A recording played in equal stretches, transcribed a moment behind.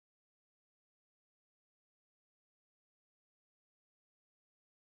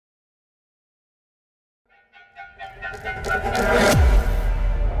A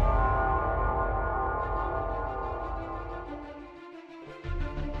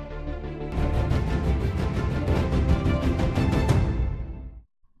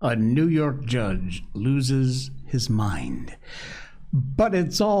New York judge loses his mind. But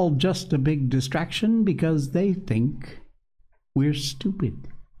it's all just a big distraction because they think we're stupid.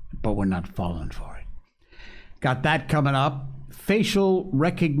 But we're not falling for it. Got that coming up. Facial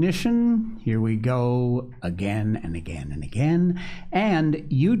recognition. Here we go again and again and again. And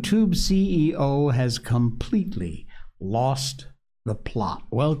YouTube CEO has completely lost the plot.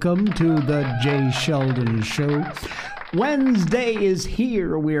 Welcome to the Jay Sheldon Show. Wednesday is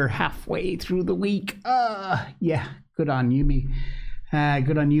here. We're halfway through the week. Yeah, good on you, me.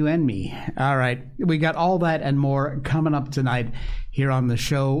 Good on you and me. All right, we got all that and more coming up tonight here on the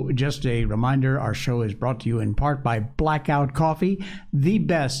show. Just a reminder, our show is brought to you in part by Blackout Coffee, the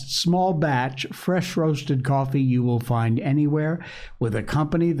best small batch, fresh roasted coffee you will find anywhere, with a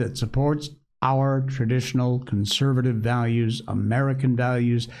company that supports our traditional conservative values, American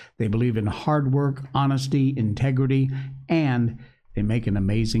values. They believe in hard work, honesty, integrity, and they make an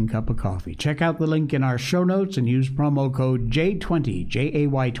amazing cup of coffee. Check out the link in our show notes and use promo code J20,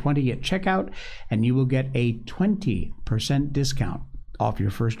 J-A-Y-20 at checkout, and you will get a 20% discount off your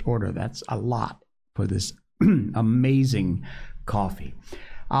first order. That's a lot for this amazing coffee.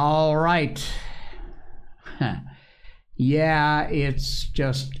 All right. Yeah, it's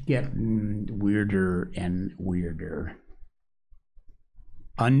just getting weirder and weirder.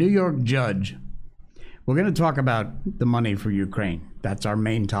 A New York judge. We're going to talk about the money for Ukraine. That's our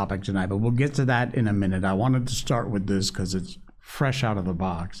main topic tonight, but we'll get to that in a minute. I wanted to start with this because it's fresh out of the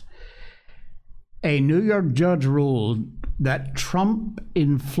box. A New York judge ruled that Trump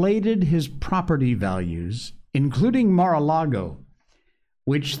inflated his property values, including Mar-a-Lago,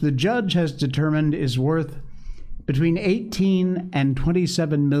 which the judge has determined is worth between $18 and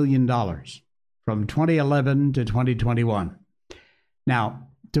 $27 million from 2011 to 2021. Now,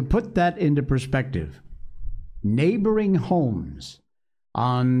 to put that into perspective, neighboring homes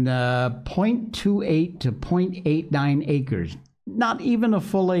on 0.28 to 0.89 acres, not even a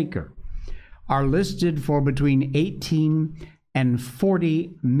full acre, are listed for between 18 and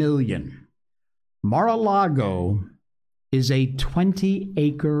 40 million. Mar-a-Lago is a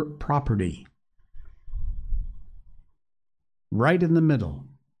 20-acre property, right in the middle,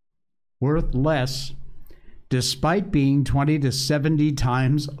 worth less despite being 20 to 70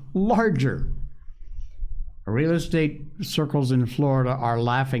 times larger. Real estate circles in Florida are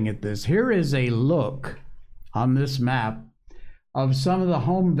laughing at this. Here is a look on this map of some of the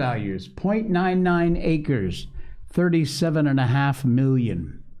home values. 0.99 acres, $37.5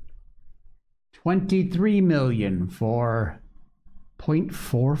 million. 23 million for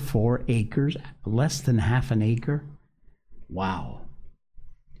 0.44 acres, less than half an acre. Wow.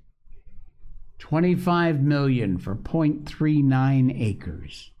 25 million for 0.39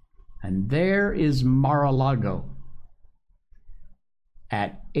 acres. And there is Mar-a-Lago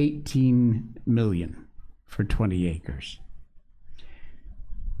at 18 million for 20 acres.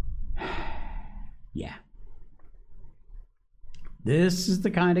 Yeah. This is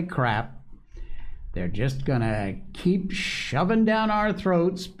the kind of crap they're just gonna keep shoving down our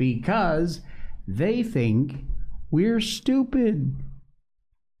throats because they think we're stupid.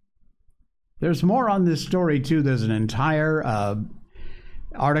 There's more on this story, too. There's an entire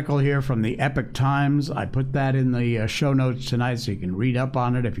article here from the Epoch Times. I put that in the show notes tonight so you can read up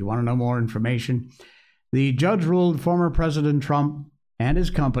on it if you want to know more information. The judge ruled former President Trump and his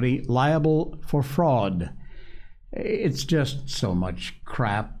company liable for fraud. It's just so much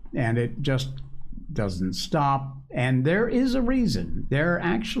crap, and it just doesn't stop. And there is a reason. There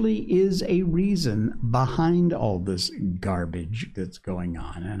actually is a reason behind all this garbage that's going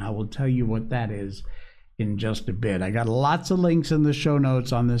on. And I will tell you what that is in just a bit. I got lots of links in the show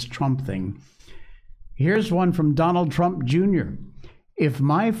notes on this Trump thing. Here's one from Donald Trump Jr. If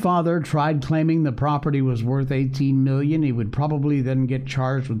my father tried claiming the property was worth 18 million, he would probably then get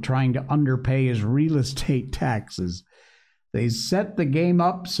charged with trying to underpay his real estate taxes. They set the game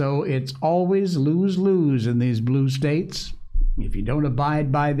up so it's always lose-lose in these blue states. If you don't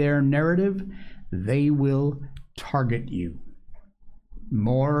abide by their narrative, they will target you.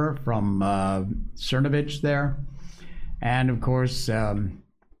 More from Cernovich there. And, of course, there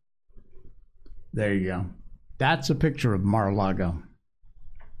you go. That's a picture of Mar-a-Lago.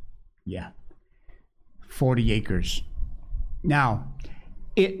 Yeah. 40 acres. Now,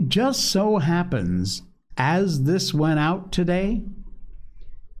 it just so happens, as this went out today,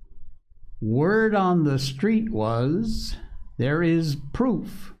 word on the street was there is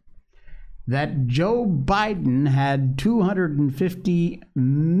proof that Joe Biden had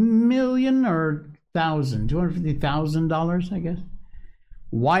 $250,000, I guess,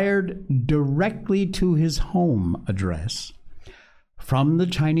 wired directly to his home address from the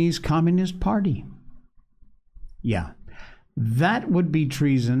Chinese Communist Party. Yeah, that would be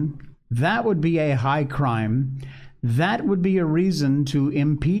treason. That would be a high crime. That would be a reason to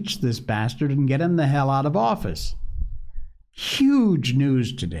impeach this bastard and get him the hell out of office. Huge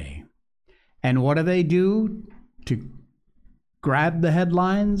news today. And what do they do to grab the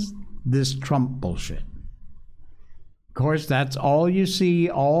headlines? This Trump bullshit. Of course, that's all you see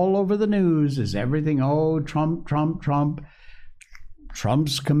all over the news is everything. Oh, Trump, Trump, Trump.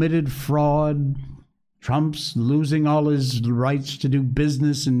 Trump's committed fraud. Trump's losing all his rights to do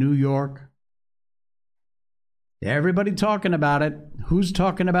business in New York. Everybody talking about it. Who's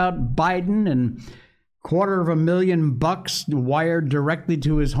talking about Biden and $250,000 wired directly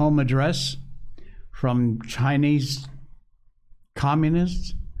to his home address from Chinese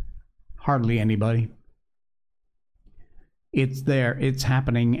communists? Hardly anybody. It's there, it's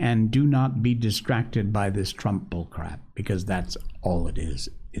happening, and do not be distracted by this Trump bullcrap, because that's all it is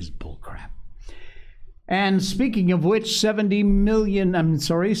bullcrap. And speaking of which, $70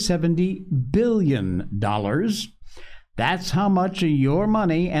 billion, that's how much of your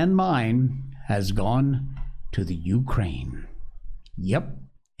money and mine has gone to the Ukraine. Yep,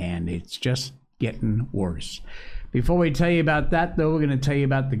 and it's just getting worse. Before we tell you about that, though, we're going to tell you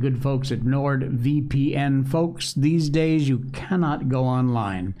about the good folks at NordVPN. Folks, these days you cannot go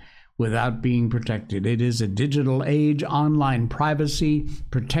online without being protected. It is a digital age, online privacy,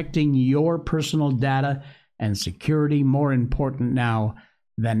 protecting your personal data and security more important now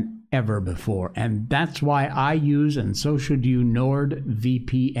than ever before. And that's why I use, and so should you,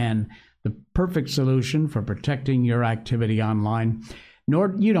 NordVPN, the perfect solution for protecting your activity online.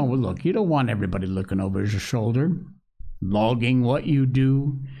 You don't want everybody looking over your shoulder, logging what you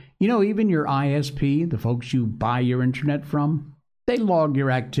do. Even your ISP, the folks you buy your internet from, they log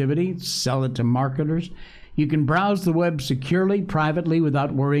your activity, sell it to marketers. You can browse the web securely, privately,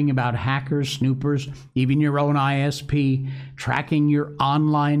 without worrying about hackers, snoopers, even your own ISP, tracking your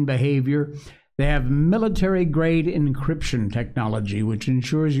online behavior. They have military-grade encryption technology, which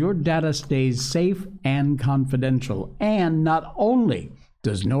ensures your data stays safe and confidential. And not only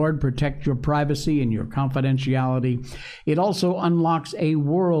does Nord protect your privacy and your confidentiality, it also unlocks a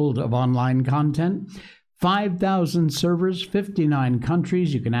world of online content. 5,000 servers, 59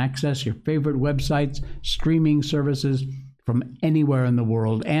 countries. You can access your favorite websites, streaming services from anywhere in the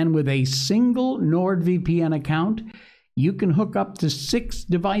world. And with a single NordVPN account, you can hook up to 6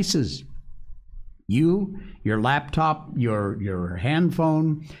 devices. You, your laptop, your hand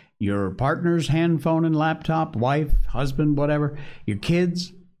phone, your partner's hand phone and laptop, wife, husband, whatever, your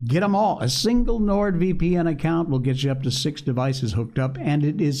kids, get them all. A single NordVPN account will get you up to 6 devices hooked up, and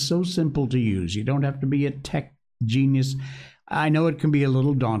it is so simple to use. You don't have to be a tech genius. I know it can be a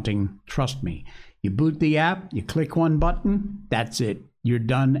little daunting. Trust me. You boot the app, you click one button, that's it. You're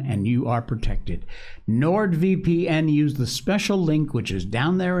done and you are protected. NordVPN, use the special link which is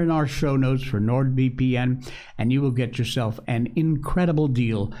down there in our show notes for NordVPN, and you will get yourself an incredible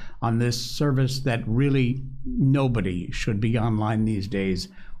deal on this service that really nobody should be online these days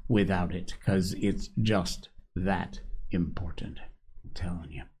without it, because it's just that important. I'm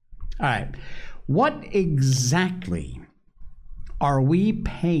telling you. All right. What exactly are we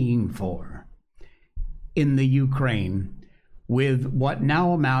paying for in the Ukraine with what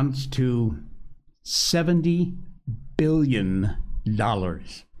now amounts to $70 billion?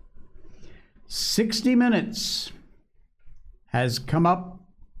 60 Minutes has come up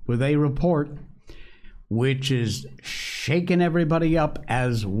with a report which is shaking everybody up,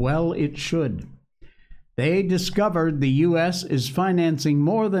 as well it should. They discovered the U.S. is financing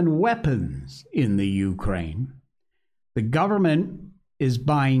more than weapons in the Ukraine. The government is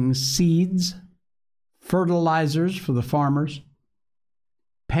buying seeds, fertilizers for the farmers,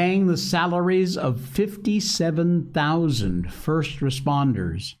 paying the salaries of 57,000 first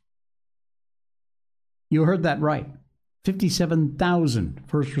responders. You heard that right. 57,000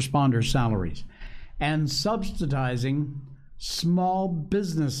 first responder salaries. And subsidizing small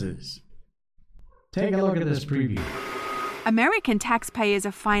businesses. Take a look at this preview. American taxpayers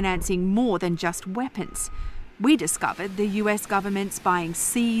are financing more than just weapons. We discovered the US government's buying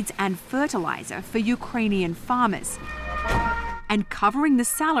seeds and fertilizer for Ukrainian farmers and covering the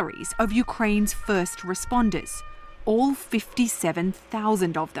salaries of Ukraine's first responders, all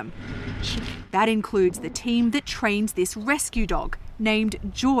 57,000 of them. That includes the team that trains this rescue dog, named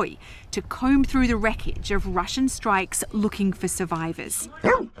Joy, to comb through the wreckage of Russian strikes looking for survivors.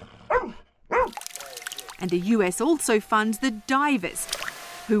 And the US also funds the divers,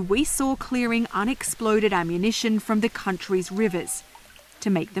 who we saw clearing unexploded ammunition from the country's rivers to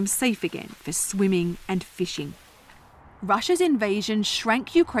make them safe again for swimming and fishing. Russia's invasion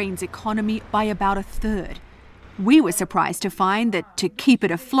shrank Ukraine's economy by about a third. We were surprised to find that to keep it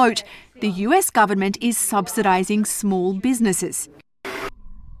afloat, the US government is subsidising small businesses.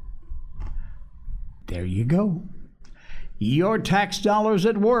 There you go. Your tax dollars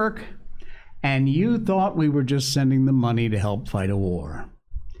at work, and you thought we were just sending the money to help fight a war.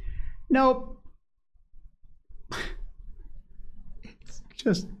 Nope. It's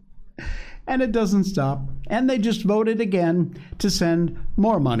just... And it doesn't stop. And they just voted again to send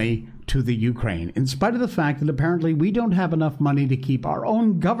more money to the Ukraine, in spite of the fact that apparently we don't have enough money to keep our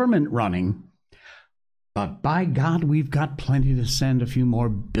own government running. But by God, we've got plenty to send a few more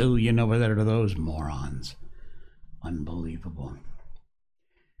billion over there to those morons. Unbelievable.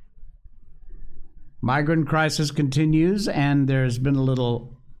 Migrant crisis continues, and there's been a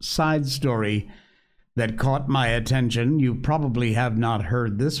little side story that caught my attention. You probably have not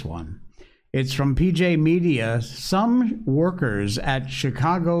heard this one. It's from PJ Media. Some workers at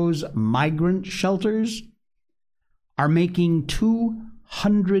Chicago's migrant shelters are making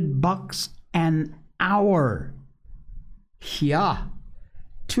 $200 an hour. Yeah,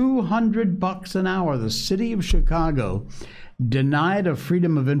 $200 an hour. The city of Chicago denied a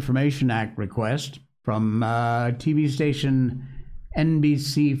Freedom of Information Act request from TV station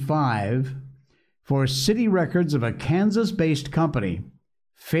NBC5 for city records of a Kansas-based company.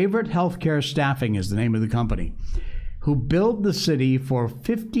 Favorite Healthcare Staffing is the name of the company, who billed the city for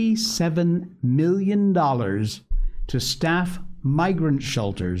 $57 million to staff migrant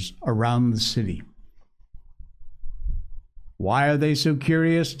shelters around the city. Why are they so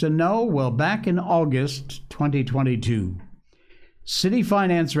curious to know? Well, back in August 2022, city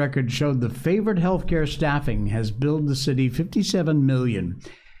finance records showed the Favorite Healthcare Staffing has billed the city $57 million.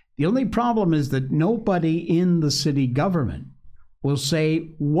 The only problem is that nobody in the city government will say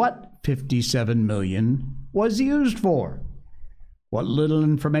what $57 million was used for. What little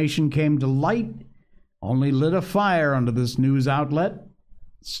information came to light only lit a fire under this news outlet.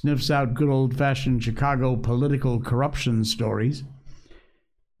 Sniffs out good old-fashioned Chicago political corruption stories.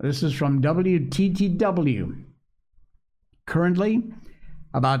 This is from WTTW. Currently,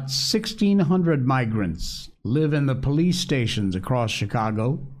 about 1,600 migrants live in the police stations across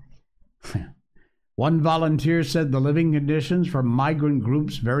Chicago. One volunteer said the living conditions for migrant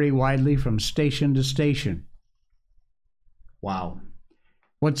groups vary widely from station to station. Wow.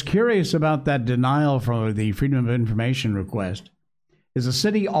 What's curious about that denial for the Freedom of Information request is the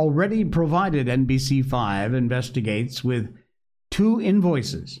city already provided NBC5 investigates with 2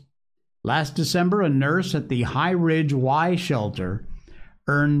 invoices. Last December, a nurse at the High Ridge Y shelter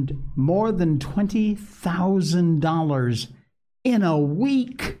earned more than $20,000 in a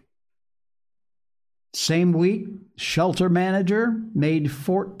week. Same week, shelter manager made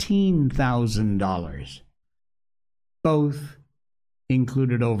 $14,000. Both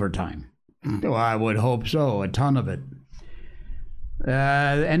included overtime. Well, I would hope so, a ton of it.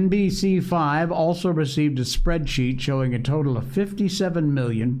 NBC5 also received a spreadsheet showing a total of $57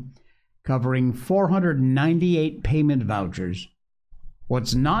 million, covering 498 payment vouchers.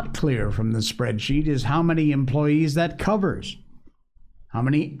 What's not clear from the spreadsheet is how many employees that covers, how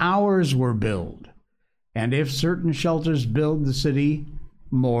many hours were billed, and if certain shelters billed the city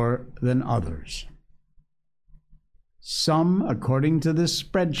more than others. Some, according to this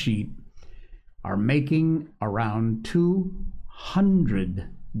spreadsheet, are making around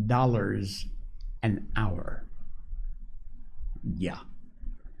 $200 an hour. Yeah.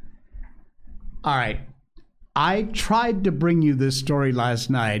 All right. I tried to bring you this story last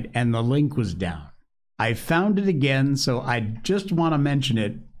night, and the link was down. I found it again, so I just want to mention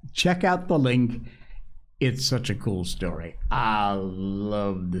it. Check out the link. It's such a cool story. I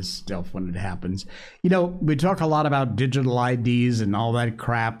love this stuff when it happens. You know, we talk a lot about digital IDs and all that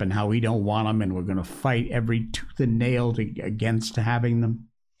crap and how we don't want them and we're going to fight every tooth and nail against having them.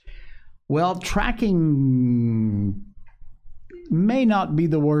 Well, tracking may not be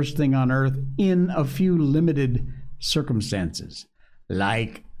the worst thing on earth in a few limited circumstances,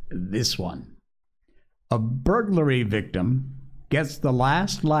 like this one. A burglary victim gets the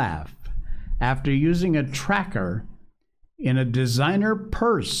last laugh after using a tracker in a designer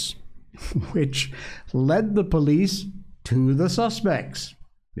purse, which led the police to the suspects.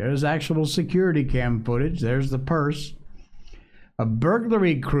 There's actual security cam footage. There's the purse. A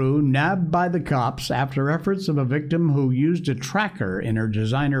burglary crew nabbed by the cops after efforts of a victim who used a tracker in her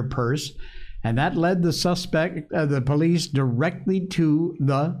designer purse, and that led the police directly to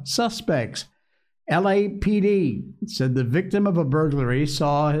the suspects. LAPD said the victim of a burglary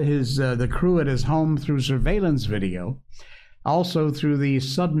saw the crew at his home through surveillance video, also through the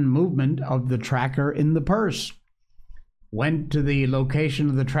sudden movement of the tracker in the purse. Went to the location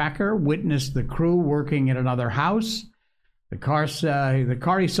of the tracker, witnessed the crew working at another house. The car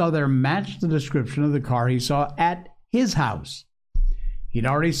he saw there matched the description of the car he saw at his house. He'd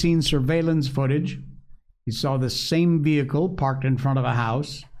already seen surveillance footage. He saw the same vehicle parked in front of a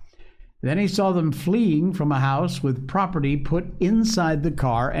house. Then he saw them fleeing from a house with property put inside the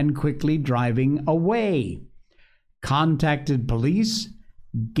car and quickly driving away. Contacted police,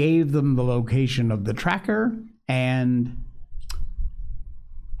 gave them the location of the tracker, and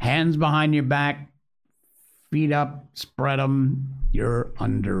hands behind your back, feet up, spread them, you're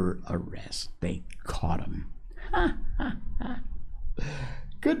under arrest. They caught him.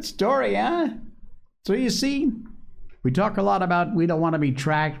 Good story, huh? So you see, we talk a lot about we don't want to be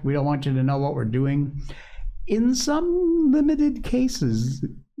tracked. We don't want you to know what we're doing. In some limited cases,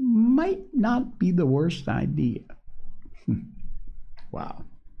 might not be the worst idea. Wow.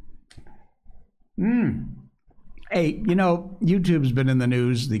 Hey, you know, YouTube's been in the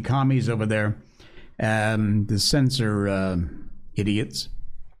news. The commies over there, the censor idiots.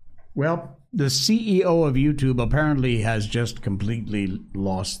 Well, the CEO of YouTube apparently has just completely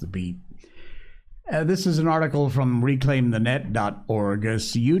lost the beat. This is an article from reclaimthenet.org.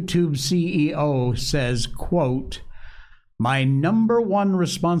 YouTube CEO says, quote, "My number one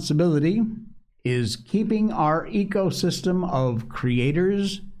responsibility is keeping our ecosystem of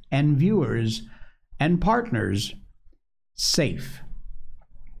creators and viewers and partners safe."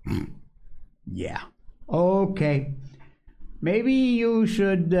 Yeah. Okay. Maybe you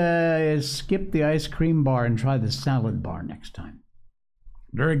should skip the ice cream bar and try the salad bar next time.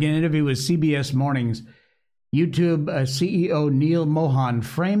 During an interview with CBS Mornings, YouTube CEO Neil Mohan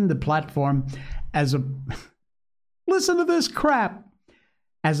framed the platform as a, listen to this crap,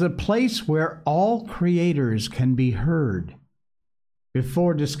 as a place where all creators can be heard,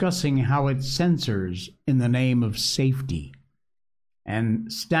 before discussing how it censors in the name of safety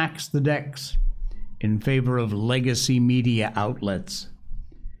and stacks the decks in favor of legacy media outlets.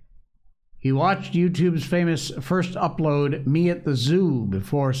 He watched YouTube's famous first upload, Me at the Zoo,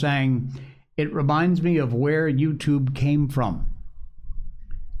 before saying, "It reminds me of where YouTube came from."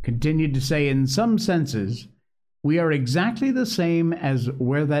 Continued to say, "In some senses, we are exactly the same as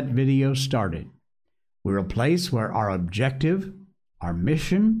where that video started. We're a place where our objective, our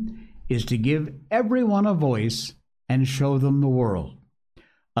mission, is to give everyone a voice and show them the world.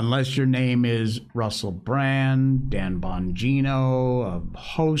 Unless your name is Russell Brand, Dan Bongino, a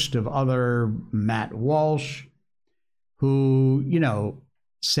host of other Matt Walsh, who, you know,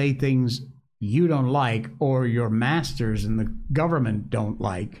 say things you don't like or your masters in the government don't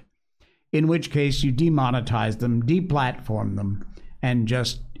like, in which case you demonetize them, deplatform them, and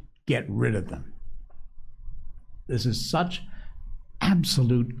just get rid of them." This is such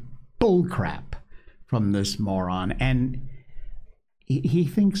absolute bullcrap from this moron. And he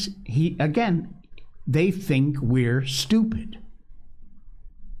thinks, they think we're stupid.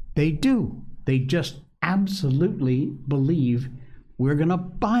 They do. They just absolutely believe we're going to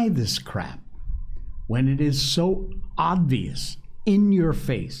buy this crap when it is so obvious in your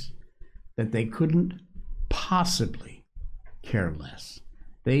face that they couldn't possibly care less.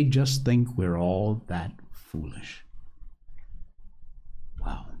 They just think we're all that foolish.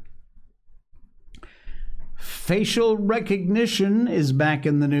 Wow. Facial recognition is back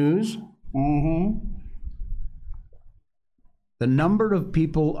in the news. The number of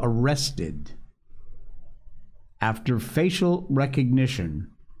people arrested after facial recognition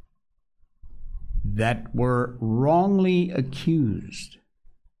that were wrongly accused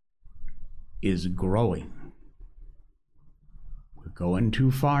is growing. We're going too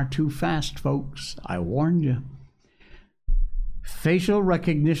far too fast, folks. I warned you. Facial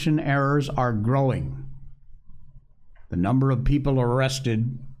recognition errors are growing. The number of people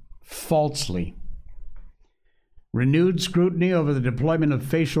arrested falsely. Renewed scrutiny over the deployment of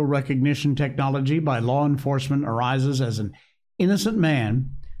facial recognition technology by law enforcement arises as an innocent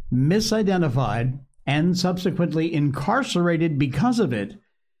man, misidentified and subsequently incarcerated because of it,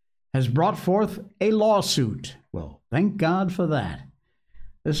 has brought forth a lawsuit. Well, thank God for that.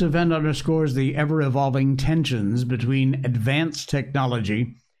 This event underscores the ever-evolving tensions between advanced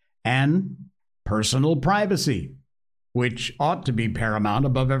technology and personal privacy, which ought to be paramount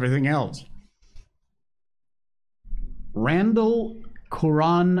above everything else. Randall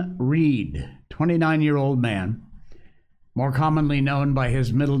Curran Reed, 29-year-old man, more commonly known by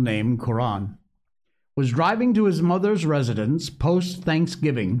his middle name, Curran, was driving to his mother's residence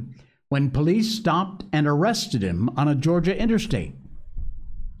post-Thanksgiving when police stopped and arrested him on a Georgia interstate.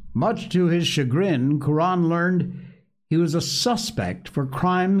 Much to his chagrin, Curran learned he was a suspect for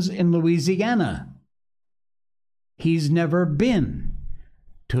crimes in Louisiana. He's never been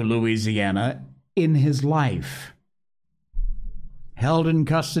to Louisiana in his life. Held in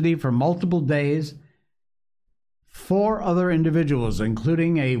custody for multiple days, 4 other individuals,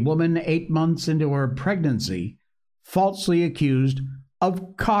 including a woman 8 months into her pregnancy, falsely accused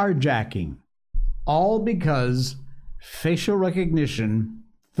of carjacking, all because facial recognition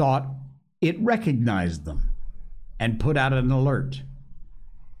thought it recognized them and put out an alert.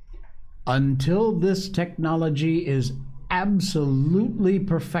 Until this technology is absolutely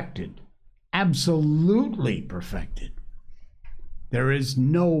perfected, there is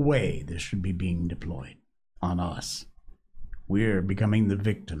no way this should be being deployed on us. We're becoming the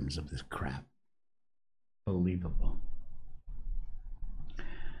victims of this crap. Believable.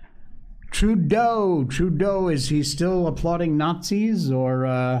 Trudeau, is he still applauding Nazis or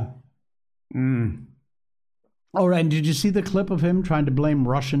Oh, and did you see the clip of him trying to blame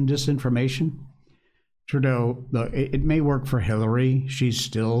Russian disinformation? Trudeau, it may work for Hillary. She's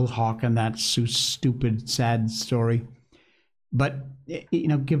still hawking that stupid, sad story. But,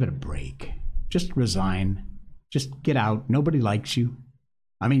 give it a break. Just resign. Just get out. Nobody likes you.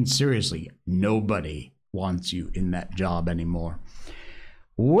 I mean, seriously, nobody wants you in that job anymore.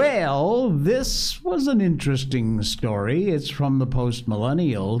 Well, this was an interesting story. It's from the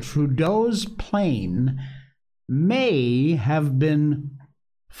Post-Millennial. Trudeau's plane may have been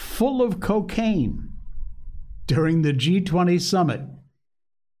full of cocaine during the G20 summit,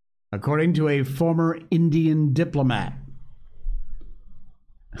 according to a former Indian diplomat.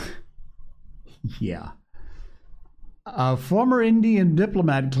 Yeah. A former Indian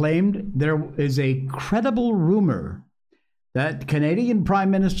diplomat claimed there is a credible rumor that Canadian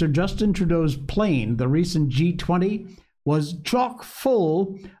Prime Minister Justin Trudeau's plane, the recent G20, was chock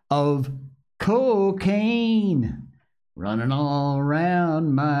full of cocaine running all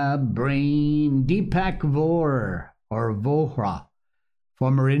around my brain. Deepak Vohra,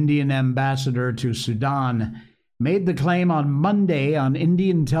 former Indian ambassador to Sudan, made the claim on Monday on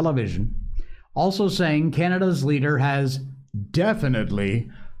Indian television, also saying Canada's leader has definitely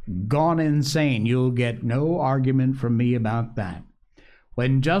gone insane. You'll get no argument from me about that.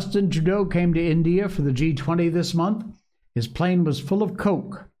 When Justin Trudeau came to India for the G20 this month, his plane was full of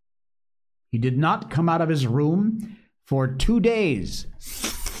coke. He did not come out of his room for 2 days.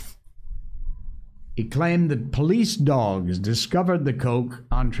 He claimed that police dogs discovered the coke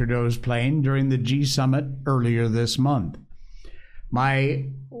on Trudeau's plane during the G summit earlier this month. My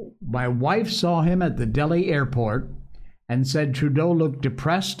wife saw him at the Delhi airport and said Trudeau looked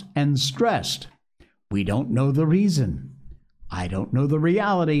depressed and stressed. We don't know the reason. I don't know the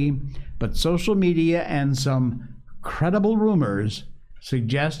reality, but social media and some credible rumors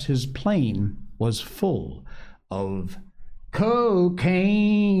suggest his plane was full of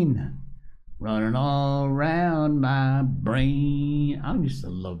cocaine running all around my brain. I used to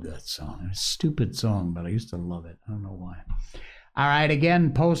love that song. A stupid song, but I used to love it. I don't know why. All right,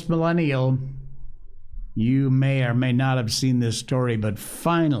 again, Post-Millennial. You may or may not have seen this story, but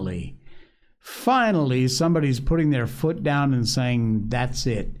finally, somebody's putting their foot down and saying, that's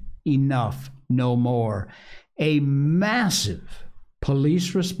it, enough, no more. A massive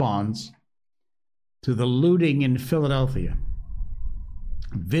police response to the looting in Philadelphia.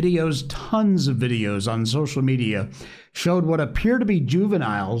 Videos, tons of videos on social media showed what appear to be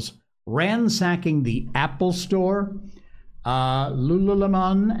juveniles ransacking the Apple Store,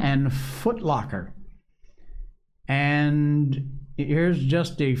 Lululemon, and Foot Locker. And here's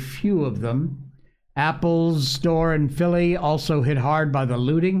just a few of them. Apple's store in Philly also hit hard by the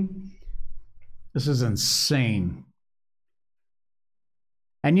looting. This is insane.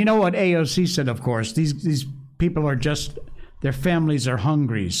 And you know what AOC said, of course. These people are just, their families are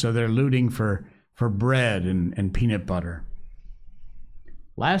hungry, so they're looting for bread and peanut butter.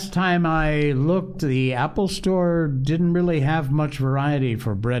 Last time I looked, the Apple Store didn't really have much variety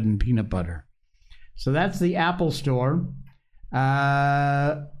for bread and peanut butter. So that's the Apple Store.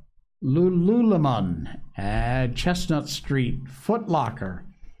 Lululemon, Chestnut Street, Foot Locker.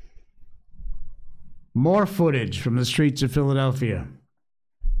 More footage from the streets of Philadelphia.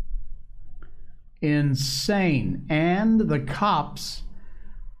 Insane. And the cops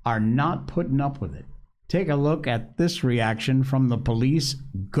are not putting up with it. Take a look at this reaction from the police.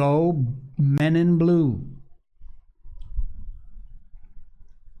 Go Men in Blue.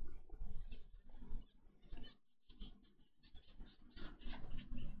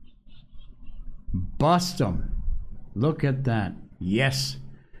 Bust them. Look at that. Yes.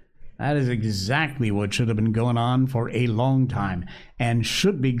 That is exactly what should have been going on for a long time and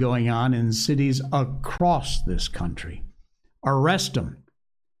should be going on in cities across this country. Arrest them.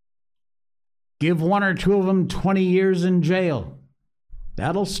 Give one or two of them 20 years in jail.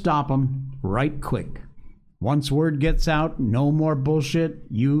 That'll stop them right quick. Once word gets out, no more bullshit,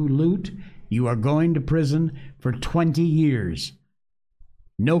 you loot, you are going to prison for 20 years.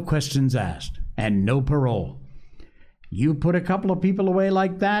 No questions asked and no parole. You put a couple of people away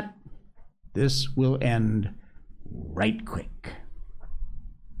like that, this will end right quick.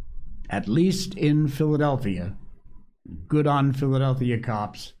 At least in Philadelphia. Good on Philadelphia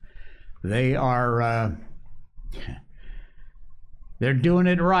cops. They are, they're doing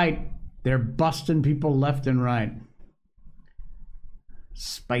it right. They're busting people left and right.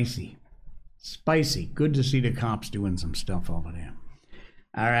 Spicy. Spicy. Good to see the cops doing some stuff over there.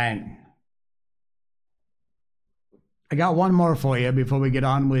 All right. I got one more for you before we get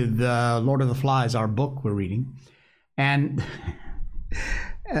on with Lord of the Flies, our book we're reading. And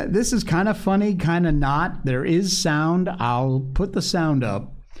this is kind of funny, kind of not. There is sound. I'll put the sound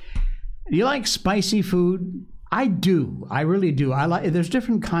up. Do you like spicy food? I do. I really do. There's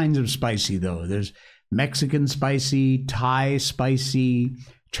different kinds of spicy, though. There's Mexican spicy, Thai spicy,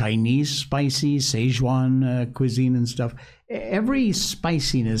 Chinese spicy, Sichuan cuisine and stuff. Every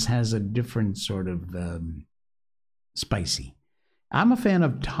spiciness has a different sort of spicy. I'm a fan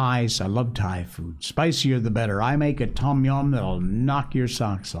of Thai, so I love Thai food. Spicier the better. I make a tom yum that'll knock your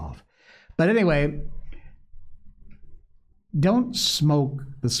socks off. But anyway, don't smoke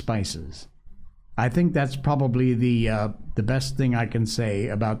the spices. I think that's probably the best thing I can say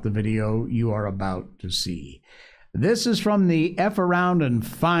about the video you are about to see. This is from the F Around and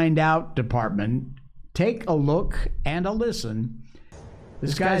Find Out department. Take a look and a listen.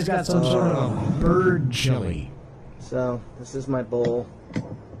 This guy's got some sort of bird chili. So, this is my bowl.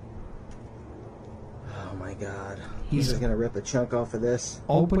 Oh my God. He's just going to rip a chunk off of this.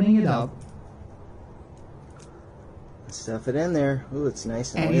 Opening it up. Stuff it in there. Ooh, it's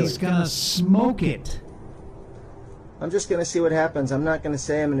nice and oily. And he's going to smoke it. I'm just going to see what happens. I'm not going to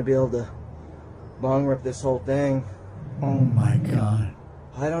say I'm going to be able to bong rip this whole thing. Oh my God.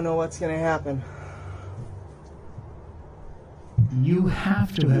 I don't know what's going to happen. You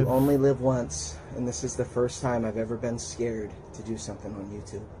have to have... You only live once, and this is the first time I've ever been scared to do something on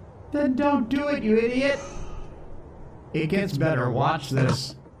YouTube. Then don't do it, you idiot. It gets better. Watch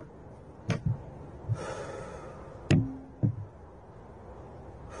this.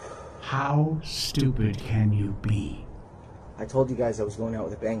 How stupid can you be? I told you guys I was going out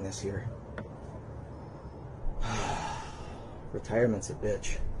with a bang this year. Retirement's a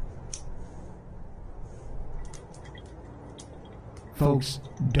bitch. Folks,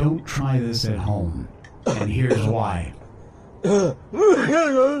 don't try this at home. And here's why.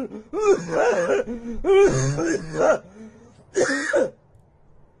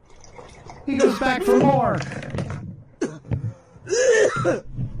 He goes back for more.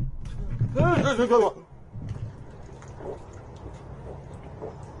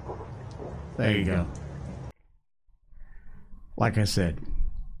 There you go. Like I said,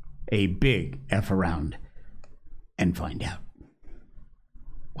 a big F around and find out.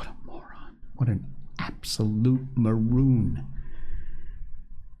 What a moron. What an absolute maroon.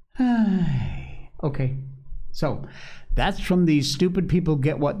 Okay. So, that's from the Stupid People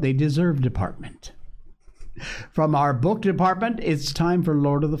Get What They Deserve department. From our book department, it's time for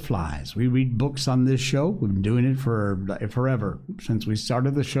Lord of the Flies. We read books on this show. We've been doing it for forever, since we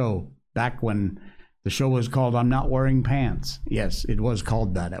started the show, back when the show was called I'm Not Wearing Pants. Yes, it was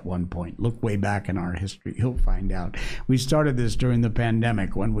called that at one point. Look way back in our history. You'll find out. We started this during the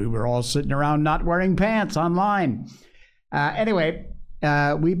pandemic when we were all sitting around not wearing pants online. Anyway,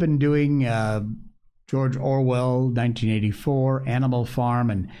 we've been doing George Orwell, 1984, Animal Farm,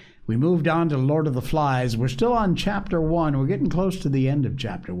 and we moved on to Lord of the Flies. We're still on Chapter 1. We're getting close to the end of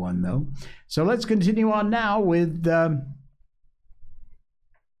Chapter 1, though. So let's continue on now with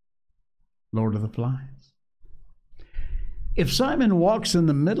Lord of the Flies. If Simon walks in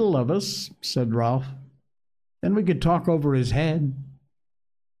the middle of us, said Ralph, then we could talk over his head.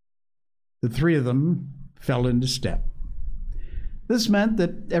 The three of them fell into step. This meant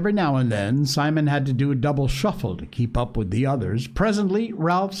that every now and then Simon had to do a double shuffle to keep up with the others. Presently,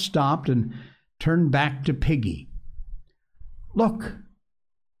 Ralph stopped and turned back to Piggy. Look.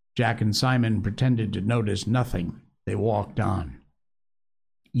 Jack and Simon pretended to notice nothing. They walked on.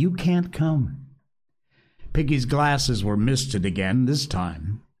 You can't come. Piggy's glasses were misted again, this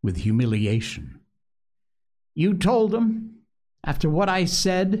time with humiliation. You told him? After what I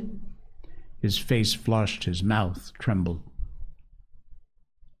said? His face flushed, his mouth trembled.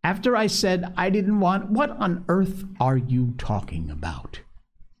 After I said I didn't want... What on earth are you talking about?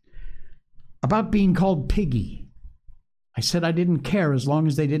 About being called Piggy. I said I didn't care as long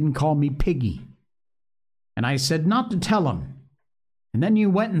as they didn't call me Piggy. And I said not to tell them. And then you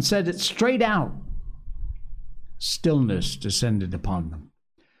went and said it straight out. Stillness descended upon them.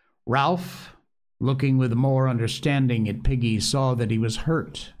 Ralph, looking with more understanding at Piggy, saw that he was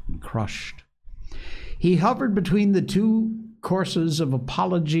hurt and crushed. He hovered between the two courses of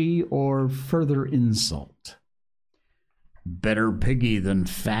apology or further insult. "Better Piggy than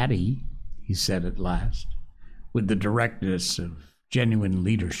Fatty," he said at last, with the directness of genuine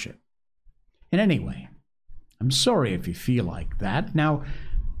leadership. "And anyway, I'm sorry if you feel like that. Now,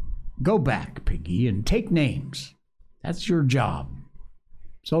 go back, Piggy, and take names. That's your job.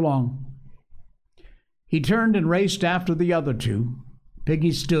 So long." He turned and raced after the other two.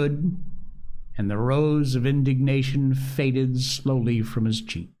 Piggy stood, and the rose of indignation faded slowly from his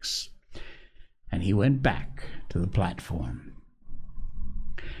cheeks, and he went back to the platform.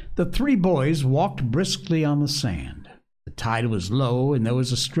 The three boys walked briskly on the sand. The tide was low, and there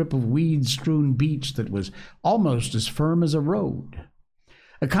was a strip of weed-strewn beach that was almost as firm as a road.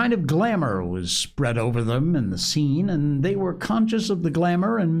 A kind of glamour was spread over them and the scene, and they were conscious of the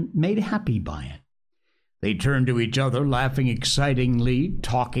glamour and made happy by it. They turned to each other, laughing excitingly,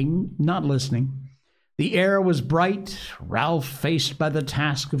 talking, not listening. The air was bright. Ralph, faced by the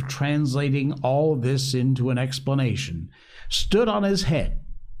task of translating all this into an explanation, stood on his head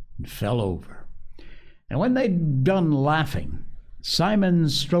and fell over. And when they'd done laughing, Simon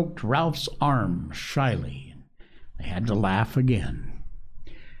stroked Ralph's arm shyly, and they had to laugh again.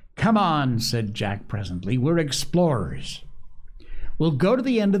 "Come on," said Jack presently. "We're explorers." "We'll go to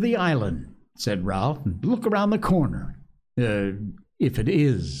the end of the island," said Ralph, "and look around the corner. If it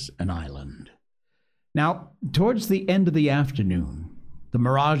is an island." Now, towards the end of the afternoon, the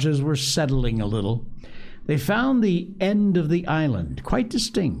mirages were settling a little. They found the end of the island quite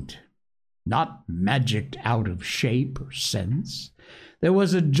distinct, not magicked out of shape or sense. There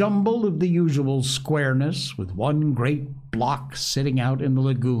was a jumble of the usual squareness, with one great block sitting out in the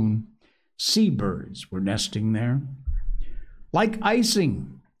lagoon. Seabirds were nesting there. "Like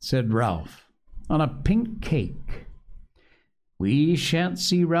icing," said Ralph, "on a pink cake." "We shan't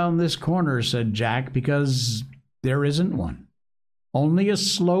see round this corner," said Jack, "because there isn't one. Only a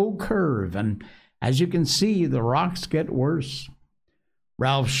slow curve, and as you can see, the rocks get worse."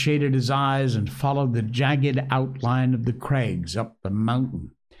 Ralph shaded his eyes and followed the jagged outline of the crags up the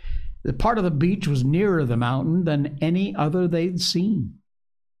mountain. The part of the beach was nearer the mountain than any other they'd seen.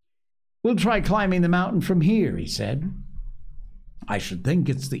 "We'll try climbing the mountain from here," he said. "I should think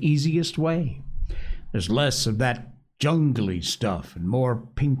it's the easiest way. There's less of that jungly stuff and more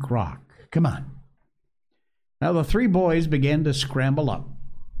pink rock. Come on." Now the three boys began to scramble up.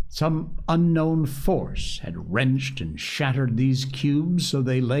 Some unknown force had wrenched and shattered these cubes so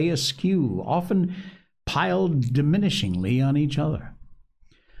they lay askew, often piled diminishingly on each other.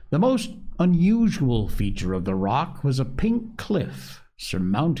 The most unusual feature of the rock was a pink cliff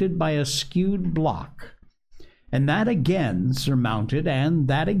surmounted by a skewed block, and that again surmounted, and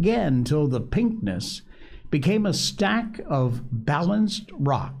that again, till the pinkness became a stack of balanced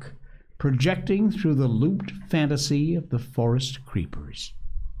rock projecting through the looped fantasy of the forest creepers.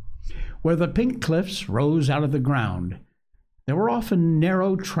 Where the pink cliffs rose out of the ground, there were often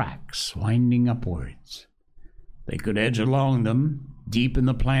narrow tracks winding upwards. They could edge along them, deep in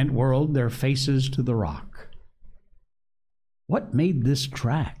the plant world, their faces to the rock. What made this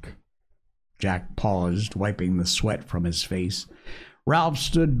track? Jack paused, wiping the sweat from his face. Ralph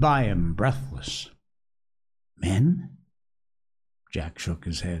stood by him, breathless. "Men?" Jack shook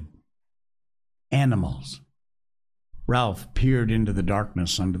his head. "Animals." Ralph peered into the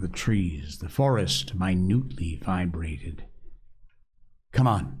darkness under the trees. The forest minutely vibrated. "Come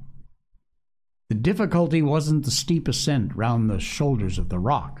on." The difficulty wasn't the steep ascent round the shoulders of the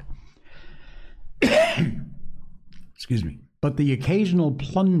rock. Excuse me. But the occasional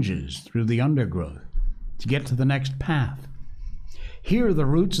plunges through the undergrowth to get to the next path. Here the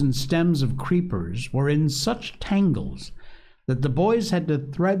roots and stems of creepers were in such tangles that the boys had to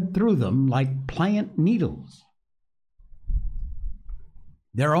thread through them like pliant needles.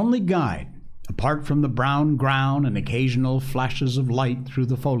 Their only guide, apart from the brown ground and occasional flashes of light through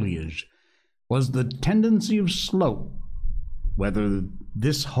the foliage, was the tendency of slope, whether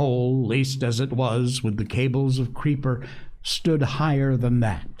this hole, laced as it was with the cables of creeper, stood higher than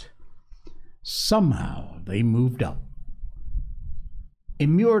that. Somehow they moved up.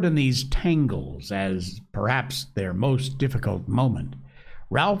 Immured in these tangles, as perhaps their most difficult moment,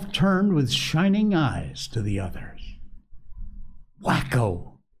 Ralph turned with shining eyes to the others.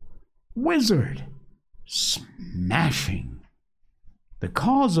 "Wacko!" Wizard! Smashing! The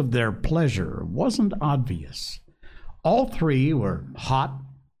cause of their pleasure wasn't obvious. All three were hot,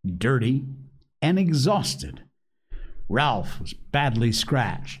 dirty, and exhausted. Ralph was badly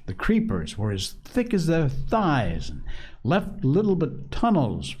scratched. The creepers were as thick as their thighs and left little but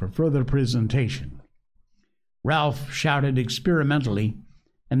tunnels for further presentation. Ralph shouted experimentally,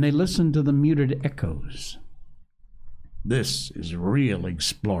 and they listened to the muted echoes. "This is real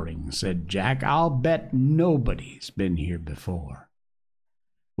exploring," said Jack. "I'll bet nobody's been here before."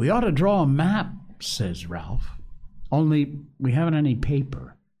 "We ought to draw a map," says Ralph. "Only we haven't any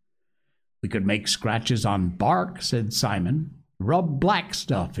paper." "We could make scratches on bark," said Simon. "Rub black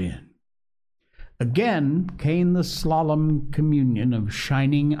stuff in." Again came the solemn communion of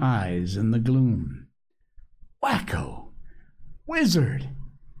shining eyes in the gloom. Wacko! Wizard!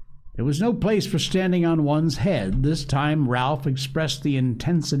 There was no place for standing on one's head. This time Ralph expressed the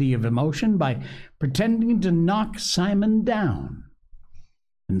intensity of emotion by pretending to knock Simon down.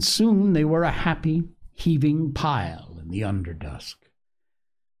 And soon they were a happy, heaving pile in the underdusk.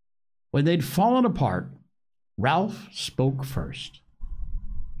 When they'd fallen apart, Ralph spoke first.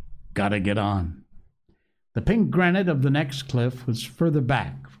 "Gotta get on." The pink granite of the next cliff was further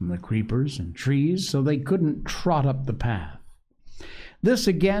back from the creepers and trees, so they couldn't trot up the path. This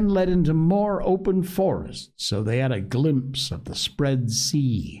again led into more open forest, so they had a glimpse of the spread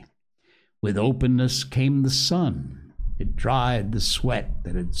sea. With openness came the sun. It dried the sweat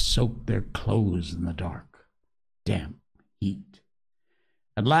that had soaked their clothes in the dark, damp heat.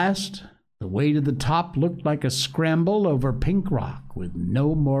 At last, the way to the top looked like a scramble over pink rock with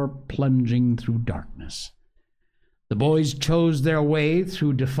no more plunging through darkness. The boys chose their way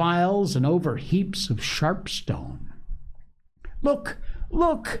through defiles and over heaps of sharp stone. "Look!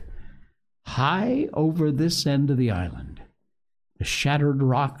 Look!" High over this end of the island, the shattered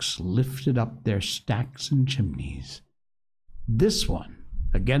rocks lifted up their stacks and chimneys. This one,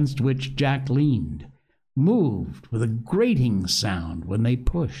 against which Jack leaned, moved with a grating sound when they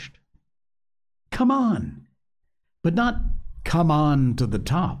pushed. "Come on!" But not "come on to the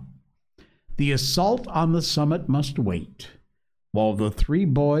top." The assault on the summit must wait, while the three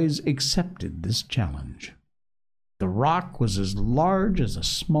boys accepted this challenge. The rock was as large as a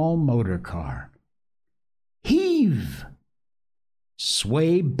small motor car. Heave!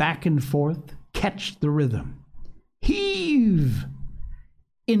 Sway back and forth, catch the rhythm. Heave!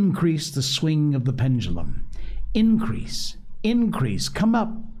 Increase the swing of the pendulum. Increase, increase, come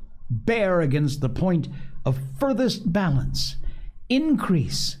up, bear against the point of furthest balance.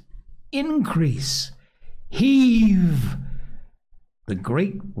 Increase, increase, heave! The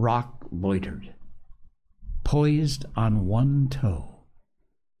great rock loitered, poised on one toe,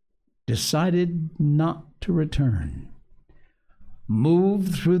 decided not to return.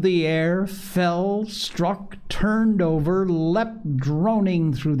 Moved through the air, fell, struck, turned over, leapt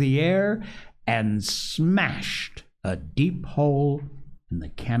droning through the air, and smashed a deep hole in the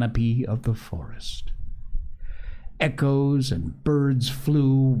canopy of the forest. Echoes and birds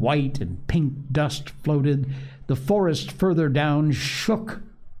flew, white and pink dust floated. The forest further down shook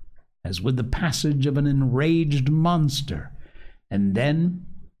as with the passage of an enraged monster, and then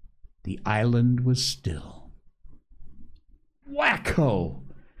the island was still. Wacko!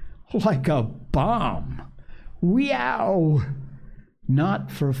 Like a bomb! Weow!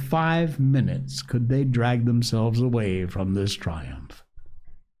 Not for 5 minutes could they drag themselves away from this triumph.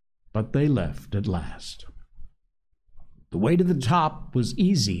 But they left at last. The way to the top was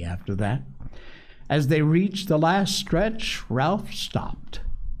easy after that. As they reached the last stretch, Ralph stopped.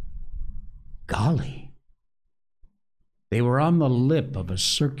 Golly! They were on the lip of a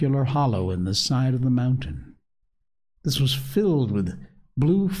circular hollow in the side of the mountain. This was filled with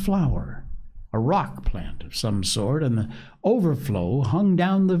blue flower, a rock plant of some sort, and the overflow hung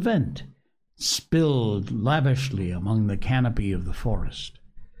down the vent, spilled lavishly among the canopy of the forest.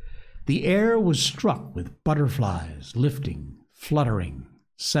 The air was struck with butterflies, lifting, fluttering,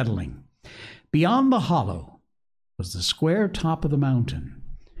 settling. Beyond the hollow was the square top of the mountain,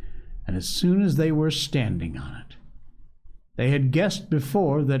 and as soon as they were standing on it, they had guessed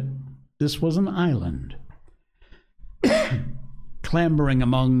before that this was an island. Clambering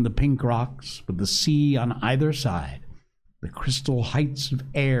among the pink rocks, with the sea on either side, the crystal heights of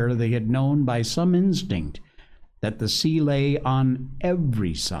air, they had known by some instinct that the sea lay on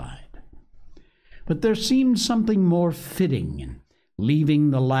every side. But there seemed something more fitting in leaving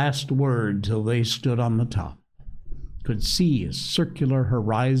the last word till they stood on the top, could see a circular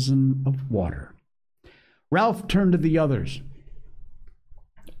horizon of water. Ralph turned to the others.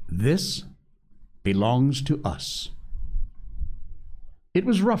 "This belongs to us." It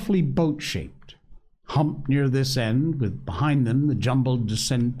was roughly boat-shaped, humped near this end, with behind them the jumbled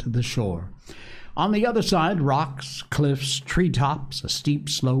descent to the shore. On the other side, rocks, cliffs, treetops, a steep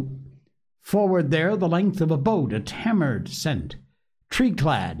slope. Forward there, the length of a boat, a hammered descent,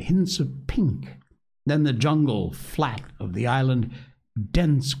 tree-clad, hints of pink. Then the jungle, flat of the island,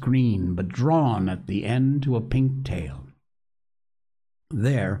 dense green, but drawn at the end to a pink tail.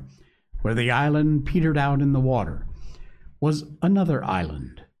 There, where the island petered out in the water, was another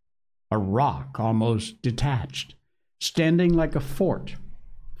island, a rock almost detached, standing like a fort,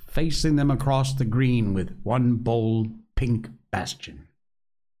 facing them across the green with one bold pink bastion.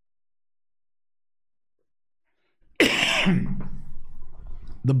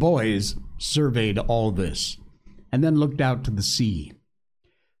 The boys surveyed all this and then looked out to the sea.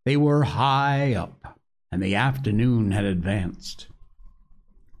 They were high up, and the afternoon had advanced.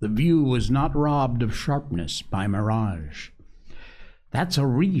 The view was not robbed of sharpness by mirage. That's a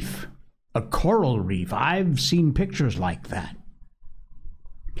reef, a coral reef. I've seen pictures like that.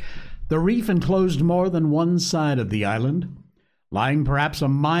 The reef enclosed more than one side of the island, lying perhaps a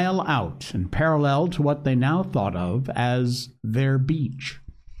mile out and parallel to what they now thought of as their beach.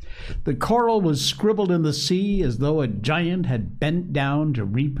 The coral was scribbled in the sea as though a giant had bent down to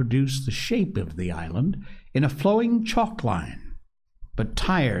reproduce the shape of the island in a flowing chalk line, but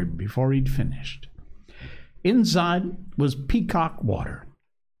tired before he'd finished. Inside was peacock water,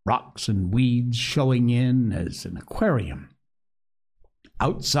 rocks and weeds showing in as an aquarium.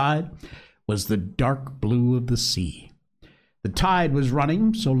 Outside was the dark blue of the sea. The tide was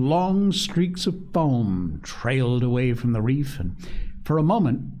running, so long streaks of foam trailed away from the reef, and for a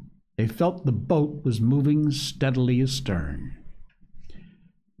moment they felt the boat was moving steadily astern.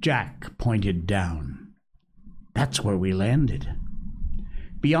 Jack pointed down. That's where we landed.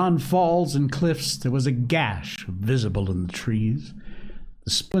 Beyond falls and cliffs there was a gash visible in the trees,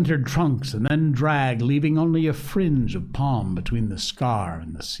 the splintered trunks and then drag, leaving only a fringe of palm between the scar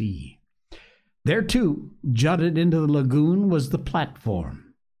and the sea. There, too, jutted into the lagoon, was the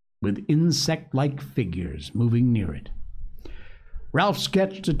platform, with insect-like figures moving near it. Ralph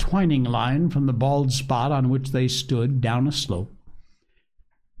sketched a twining line from the bald spot on which they stood down a slope,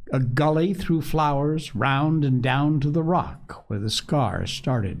 a gully through flowers, round and down to the rock where the scar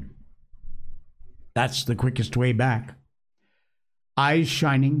started. That's the quickest way back. Eyes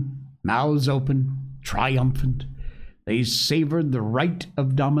shining, mouths open, triumphant, they savored the right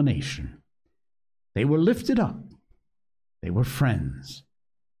of domination. They were lifted up. They were friends.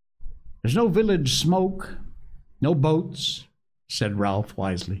 There's no village smoke, no boats, said Ralph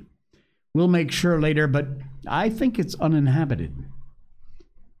wisely. We'll make sure later, but I think it's uninhabited.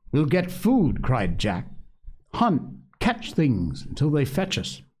 We'll get food, cried Jack. Hunt, catch things until they fetch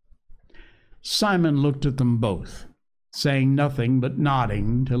us. Simon looked at them both, saying nothing but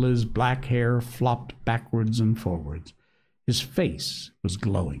nodding till his black hair flopped backwards and forwards. His face was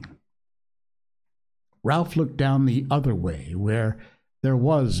glowing. Ralph looked down the other way, where there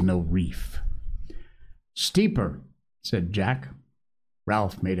was no reef. Steeper, said Jack.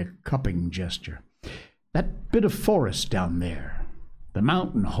 Ralph made a cupping gesture. That bit of forest down there, the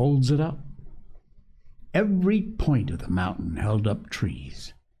mountain holds it up. Every point of the mountain held up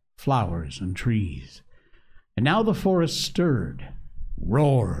trees, flowers and trees. And now the forest stirred,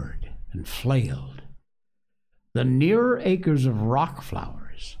 roared, and flailed. The nearer acres of rock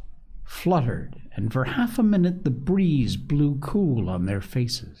flowers fluttered, and for half a minute the breeze blew cool on their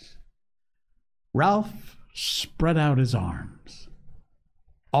faces. Ralph spread out his arms.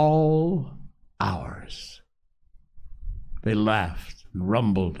 All ours. They laughed and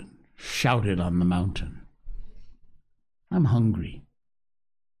rumbled and shouted on the mountain. I'm hungry.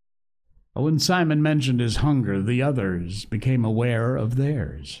 But when Simon mentioned his hunger, the others became aware of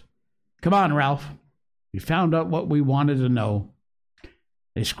theirs. Come on, Ralph. We found out what we wanted to know.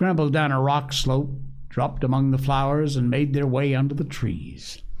 They scrambled down a rock slope, dropped among the flowers, and made their way under the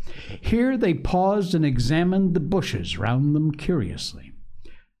trees. Here they paused and examined the bushes round them curiously.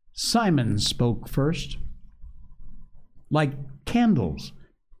 Simon spoke first. Like candles,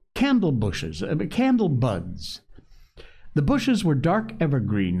 candle bushes, candle buds. The bushes were dark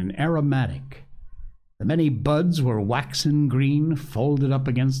evergreen and aromatic. The many buds were waxen green, folded up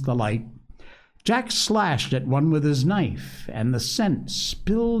against the light. Jack slashed at one with his knife, and the scent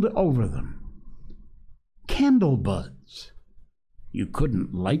spilled over them. Candle buds. You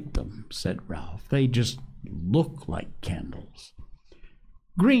couldn't light them, said Ralph. They just look like candles.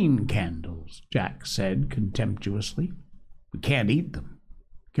 Green candles, Jack said contemptuously. We can't eat them.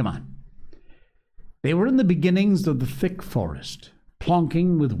 Come on. They were in the beginnings of the thick forest,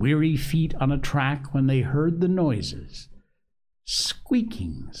 plonking with weary feet on a track when they heard the noises.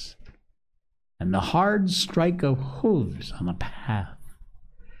 squeakings, and the hard strike of hooves on a path.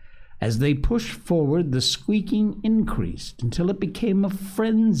 As they pushed forward, the squeaking increased until it became a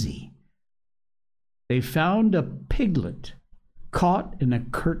frenzy. They found a piglet caught in a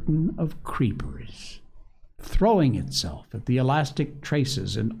curtain of creepers, throwing itself at the elastic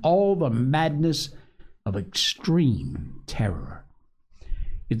traces in all the madness of extreme terror.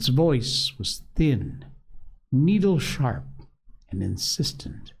 Its voice was thin, needle-sharp, and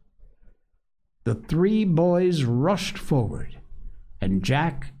insistent. The three boys rushed forward, and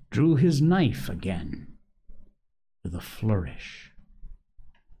Jack drew his knife again with a flourish.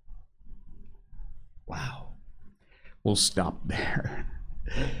 Wow. We'll stop there.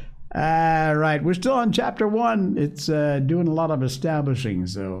 All right, we're still on chapter 1. It's doing a lot of establishing,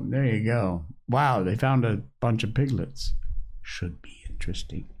 so there you go. Wow, they found a bunch of piglets. Should be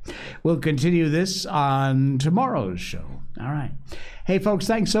interesting. We'll continue this on tomorrow's show. All right. Hey, folks,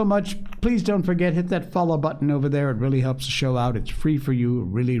 thanks so much. Please don't forget, hit that follow button over there. It really helps the show out. It's free for you.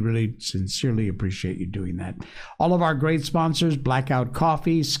 Really, really sincerely appreciate you doing that. All of our great sponsors, Blackout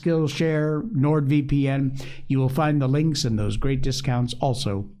Coffee, Skillshare, NordVPN. You will find the links and those great discounts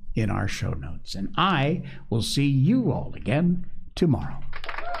also in our show notes. And I will see you all again tomorrow.